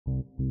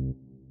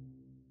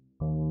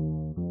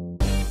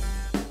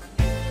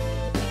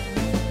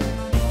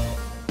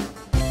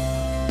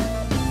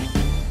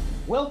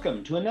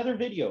Welcome to another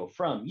video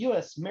from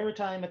U.S.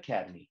 Maritime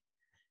Academy.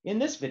 In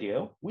this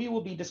video, we will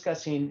be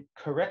discussing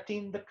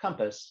correcting the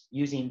compass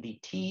using the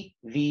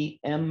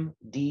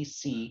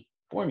TVMDC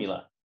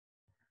formula.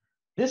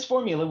 This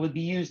formula would be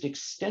used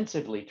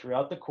extensively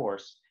throughout the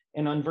course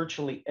and on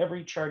virtually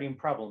every charting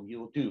problem you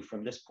will do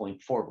from this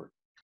point forward.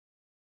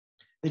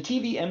 The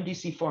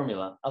TVMDC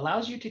formula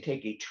allows you to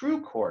take a true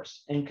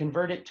course and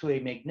convert it to a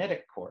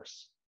magnetic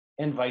course,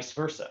 and vice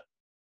versa.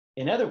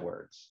 In other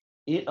words,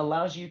 it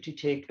allows you to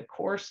take a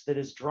course that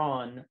is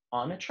drawn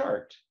on a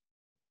chart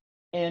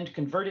and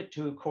convert it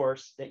to a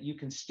course that you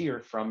can steer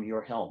from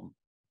your helm.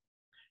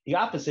 The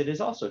opposite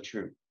is also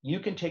true. You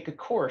can take a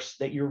course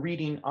that you're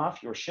reading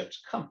off your ship's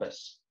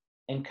compass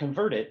and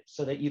convert it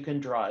so that you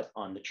can draw it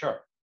on the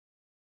chart.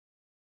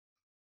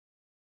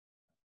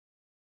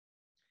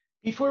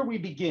 Before we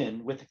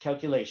begin with the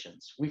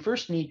calculations, we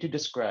first need to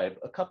describe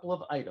a couple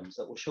of items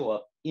that will show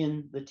up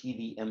in the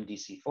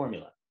TVMDC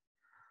formula.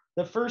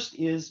 The first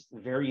is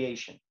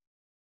variation.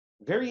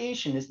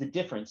 Variation is the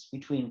difference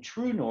between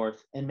true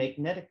north and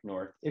magnetic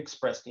north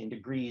expressed in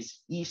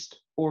degrees east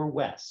or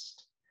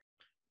west.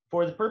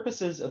 For the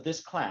purposes of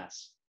this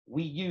class,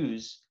 we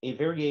use a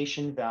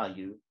variation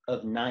value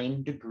of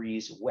 9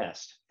 degrees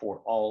west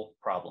for all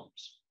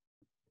problems.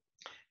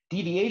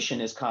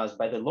 Deviation is caused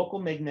by the local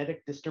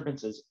magnetic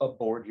disturbances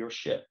aboard your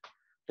ship.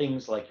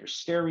 Things like your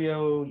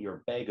stereo,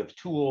 your bag of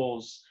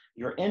tools,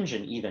 your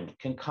engine even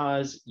can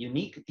cause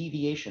unique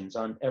deviations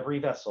on every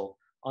vessel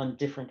on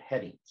different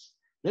headings.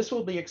 This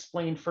will be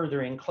explained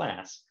further in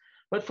class,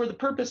 but for the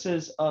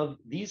purposes of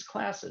these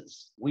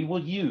classes, we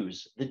will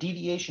use the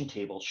deviation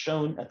table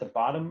shown at the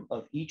bottom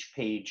of each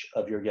page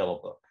of your yellow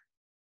book.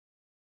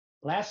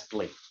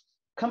 Lastly,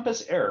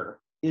 compass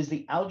error is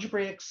the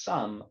algebraic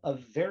sum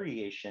of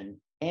variation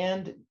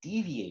and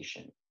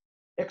deviation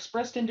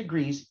expressed in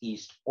degrees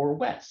east or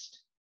west.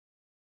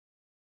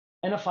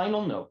 And a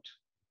final note,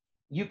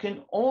 you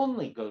can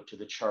only go to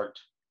the chart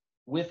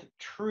with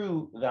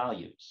true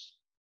values,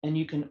 and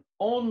you can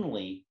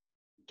only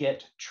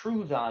get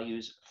true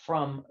values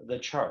from the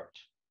chart.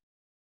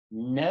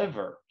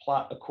 Never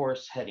plot a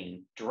course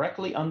heading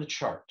directly on the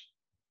chart.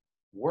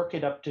 Work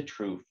it up to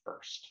true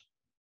first.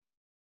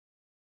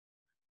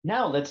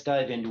 Now let's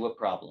dive into a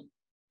problem.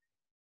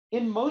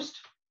 In most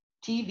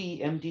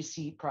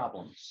TVMDC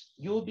problems,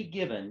 you will be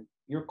given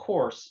your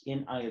course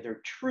in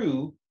either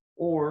true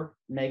or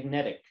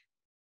magnetic.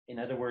 In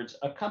other words,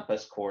 a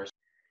compass course.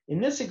 In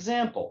this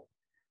example,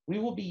 we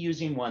will be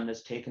using one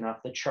that's taken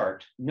off the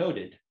chart,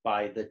 noted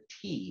by the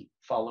T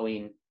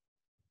following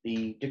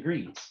the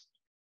degrees.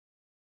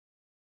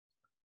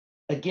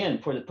 Again,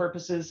 for the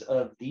purposes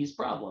of these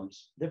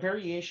problems, the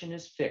variation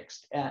is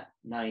fixed at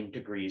 9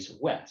 degrees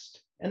west.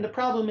 And the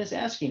problem is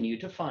asking you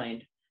to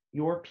find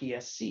your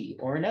PSC,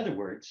 or in other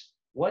words,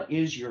 what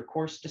is your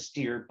course to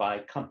steer by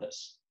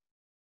compass?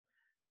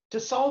 To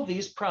solve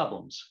these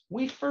problems,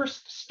 we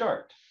first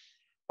start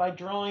by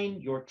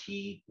drawing your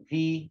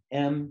TVMDC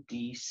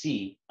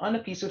on a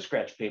piece of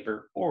scratch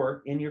paper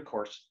or in your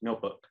course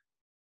notebook.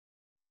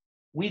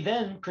 We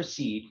then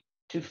proceed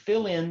to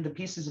fill in the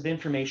pieces of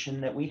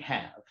information that we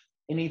have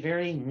in a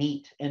very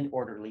neat and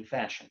orderly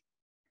fashion.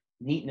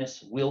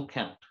 Neatness will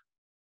count.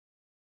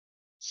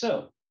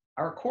 So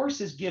our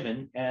course is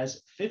given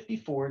as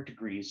 54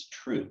 degrees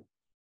true.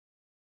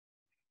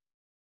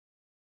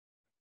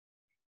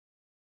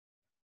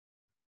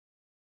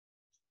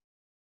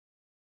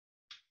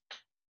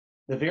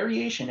 The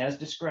variation, as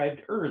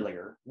described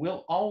earlier,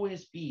 will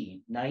always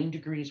be 9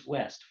 degrees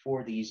west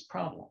for these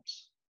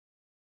problems.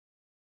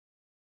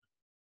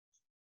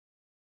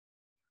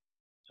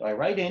 So I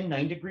write in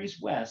 9 degrees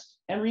west,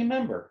 and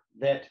remember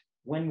that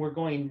when we're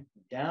going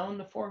down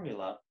the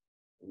formula,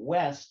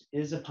 west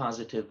is a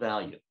positive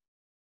value.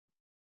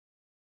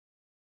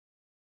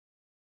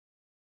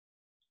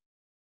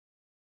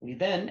 We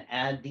then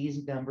add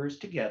these numbers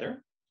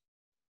together,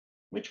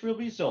 which will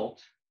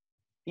result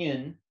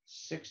in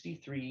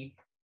 63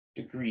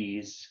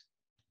 degrees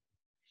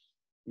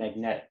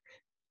magnetic.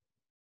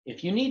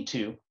 If you need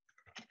to,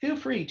 feel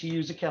free to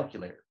use a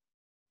calculator.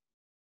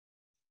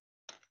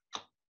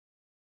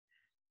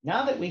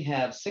 Now that we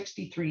have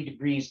 63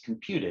 degrees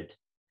computed,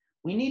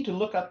 we need to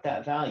look up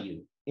that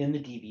value in the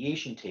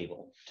deviation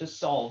table to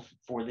solve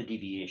for the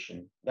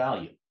deviation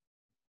value.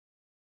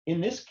 In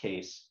this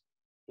case,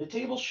 the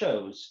table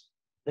shows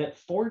that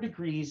 4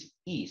 degrees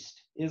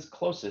east is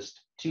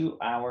closest to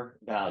our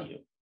value.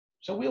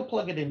 So we'll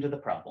plug it into the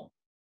problem.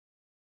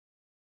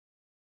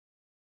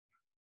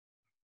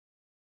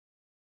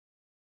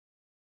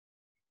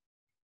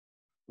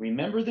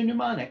 Remember the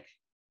mnemonic,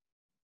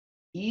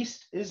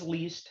 east is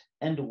least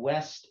and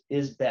west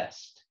is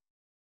best.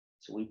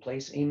 So we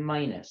place a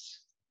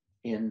minus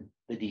in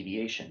the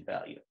deviation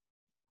value.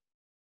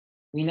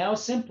 We now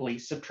simply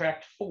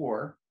subtract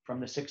 4 from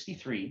the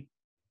 63,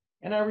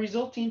 and our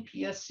resulting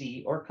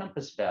PSC or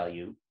compass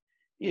value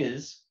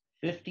is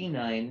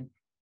 59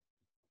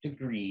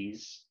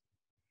 degrees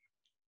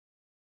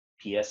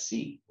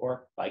PSC,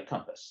 or by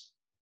compass.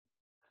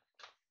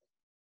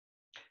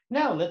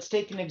 Now let's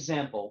take an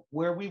example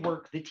where we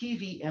work the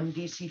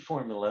TVMDC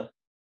formula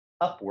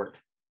upward,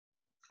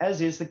 as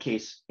is the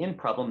case in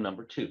problem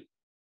number 2.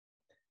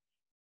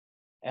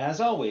 As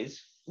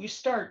always, we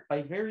start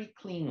by very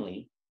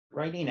cleanly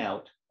writing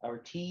out our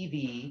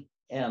TVMDC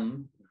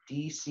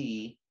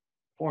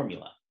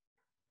formula.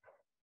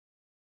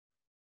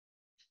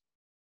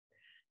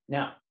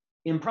 Now,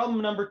 in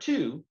problem number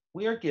 2,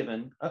 we are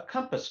given a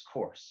compass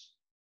course.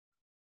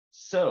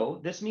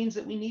 So this means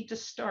that we need to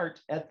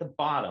start at the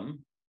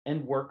bottom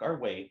and work our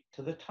way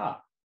to the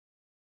top.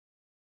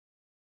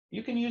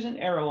 You can use an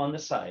arrow on the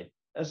side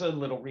as a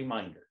little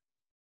reminder.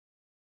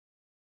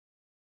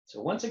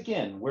 So once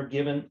again, we're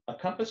given a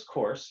compass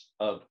course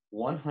of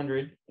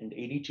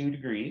 182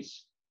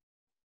 degrees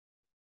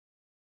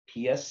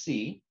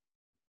PSC,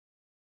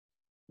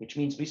 which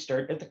means we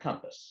start at the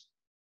compass.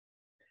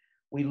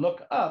 We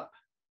look up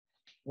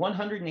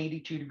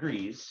 182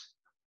 degrees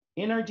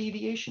in our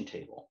deviation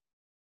table,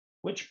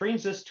 which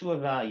brings us to a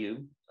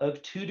value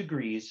of 2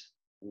 degrees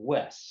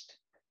west.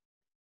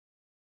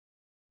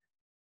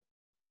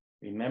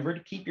 Remember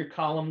to keep your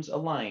columns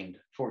aligned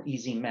for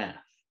easy math.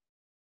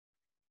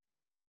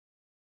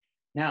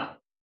 Now,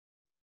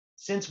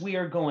 since we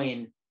are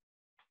going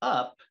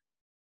up,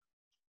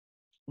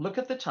 look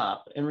at the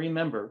top and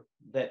remember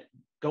that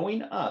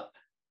going up,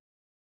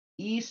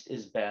 east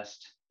is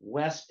best,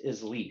 west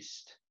is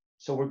least.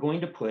 So we're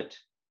going to put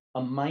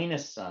a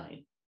minus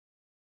sign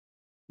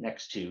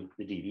next to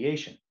the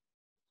deviation.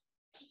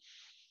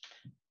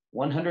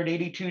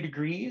 182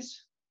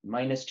 degrees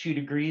minus 2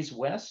 degrees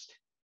west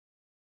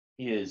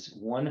is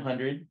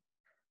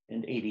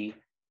 180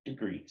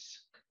 degrees.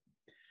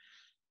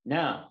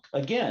 Now,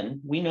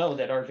 again, we know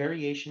that our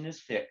variation is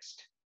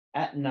fixed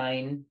at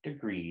 9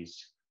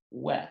 degrees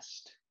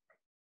west.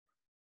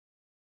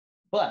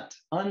 But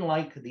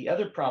unlike the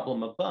other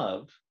problem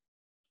above,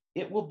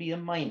 it will be a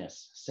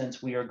minus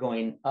since we are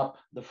going up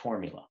the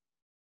formula.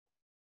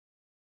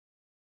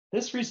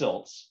 This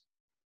results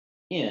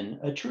in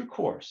a true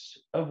course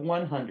of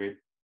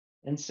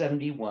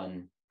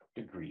 171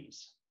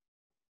 degrees.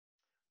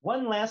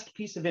 One last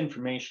piece of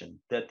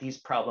information that these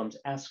problems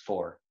ask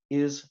for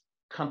is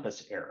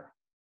compass error.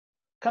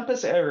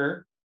 Compass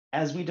error,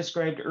 as we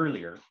described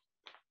earlier,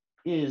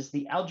 is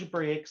the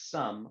algebraic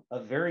sum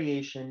of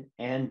variation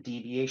and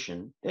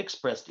deviation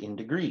expressed in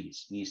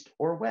degrees, east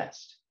or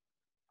west.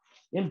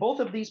 In both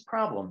of these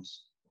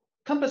problems,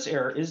 compass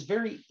error is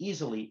very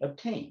easily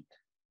obtained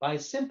by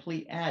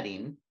simply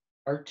adding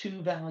our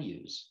two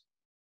values,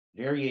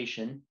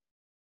 variation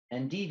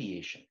and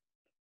deviation.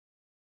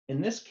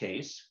 In this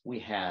case, we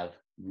have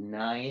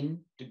 9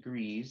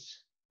 degrees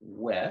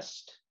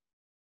west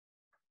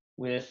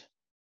with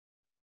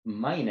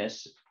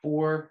minus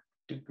 4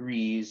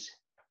 degrees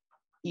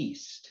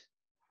east.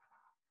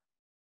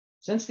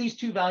 Since these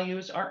two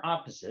values are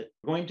opposite,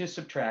 we're going to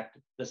subtract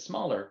the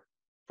smaller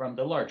from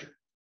the larger,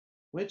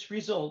 which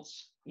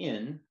results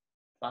in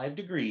 5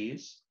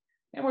 degrees,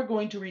 and we're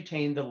going to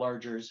retain the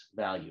larger's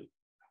value.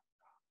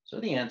 So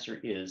the answer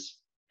is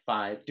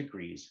 5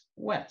 degrees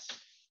west.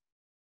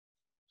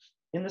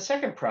 In the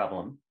second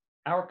problem,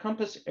 our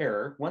compass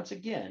error, once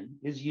again,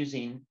 is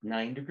using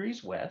 9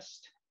 degrees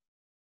west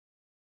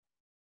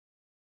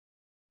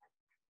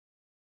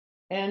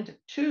and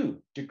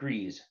 2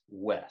 degrees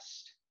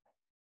west.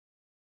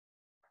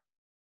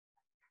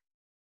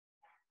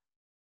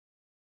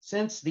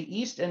 Since the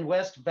east and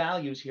west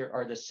values here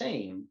are the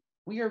same,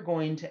 we are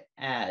going to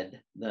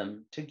add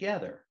them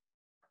together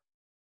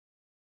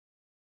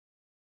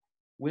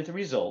with a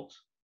result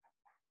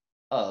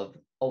of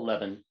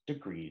 11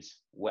 degrees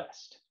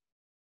west.